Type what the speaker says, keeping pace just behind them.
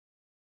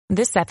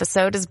This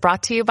episode is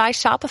brought to you by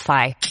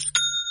Shopify.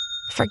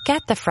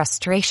 Forget the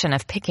frustration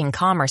of picking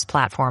commerce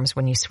platforms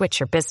when you switch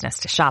your business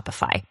to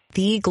Shopify,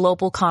 the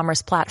global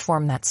commerce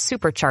platform that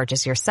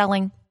supercharges your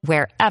selling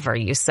wherever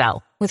you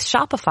sell. With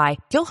Shopify,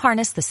 you'll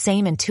harness the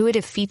same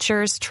intuitive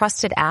features,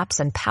 trusted apps,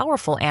 and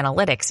powerful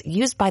analytics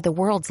used by the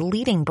world's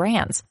leading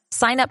brands.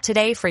 Sign up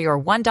today for your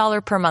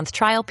 $1 per month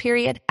trial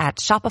period at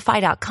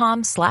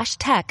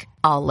shopify.com/tech,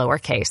 all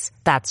lowercase.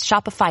 That's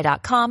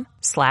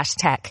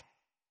shopify.com/tech.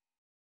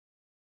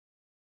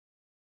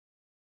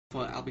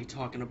 I'll be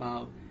talking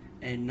about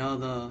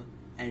another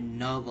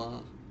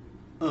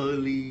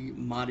early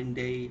modern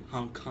day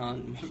Hong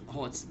Kong martial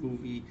arts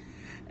movie,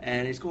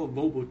 and it's called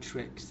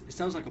Robotrix. It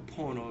sounds like a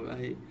porno,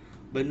 right?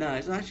 But no,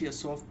 it's actually a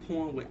soft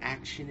porn with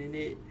action in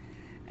it.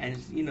 And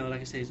it's,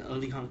 like I said, it's an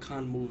early Hong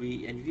Kong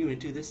movie. And if you're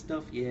into this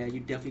stuff, yeah,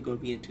 you're definitely gonna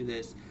be into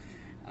this.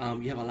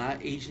 You have a lot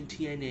of Asian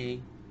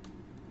TNA.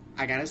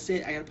 I gotta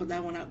put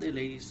that one out there,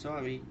 ladies.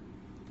 Sorry.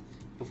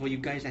 Before you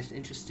guys that's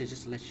interested,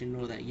 just to let you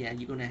know that yeah,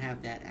 you're gonna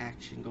have that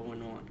action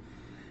going on.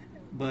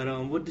 But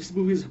what this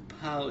movie is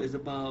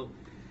about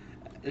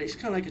it's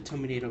kind of like a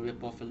Terminator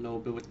ripoff a little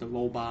bit with the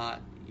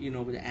robot,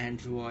 with the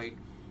android,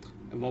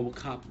 a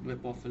RoboCop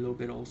ripoff a little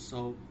bit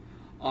also.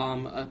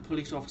 A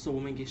police officer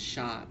woman gets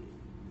shot.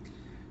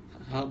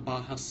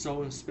 Her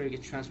soul and spirit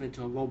get transferred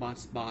to a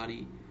robot's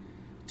body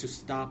to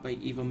stop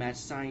an evil mad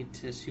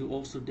scientist who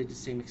also did the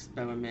same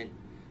experiment.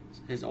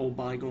 His old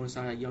body going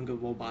inside a younger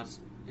robot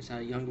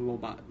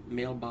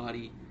male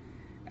body,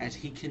 as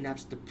he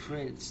kidnaps the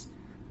prince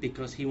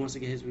because he wants to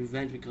get his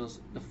revenge because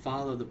the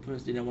father of the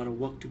prince didn't want to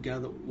work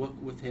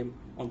with him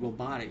on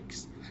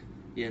robotics,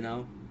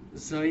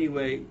 So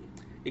anyway,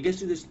 it gets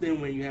to this thing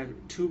when you have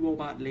two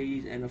robot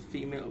ladies and a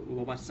female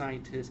robot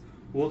scientist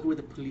working with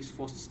the police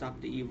force to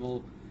stop the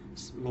evil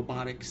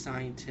robotic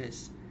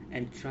scientist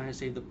and trying to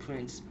save the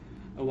prince,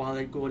 while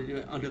they go to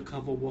do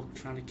undercover work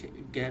trying to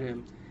get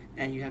him.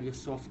 And you have your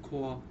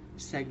softcore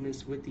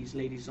segments with these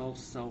ladies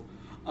also.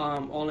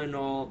 All in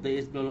all, there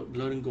is blood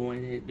and gore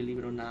in it, believe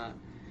it or not,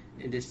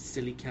 in this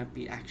silly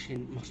campy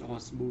action martial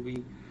arts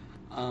movie.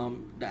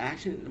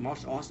 The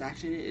martial arts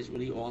action is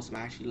really awesome. I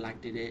actually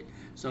liked it.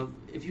 So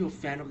if you're a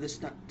fan of this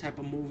type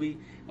of movie,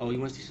 or you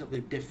want to see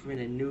something different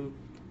and new,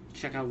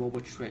 check out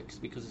Robotrix,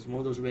 because it's one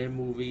of those rare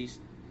movies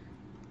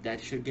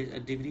that should get a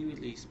DVD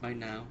release by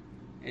now.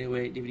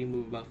 Anyway, DVD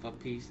movie about for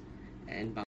peace and bye.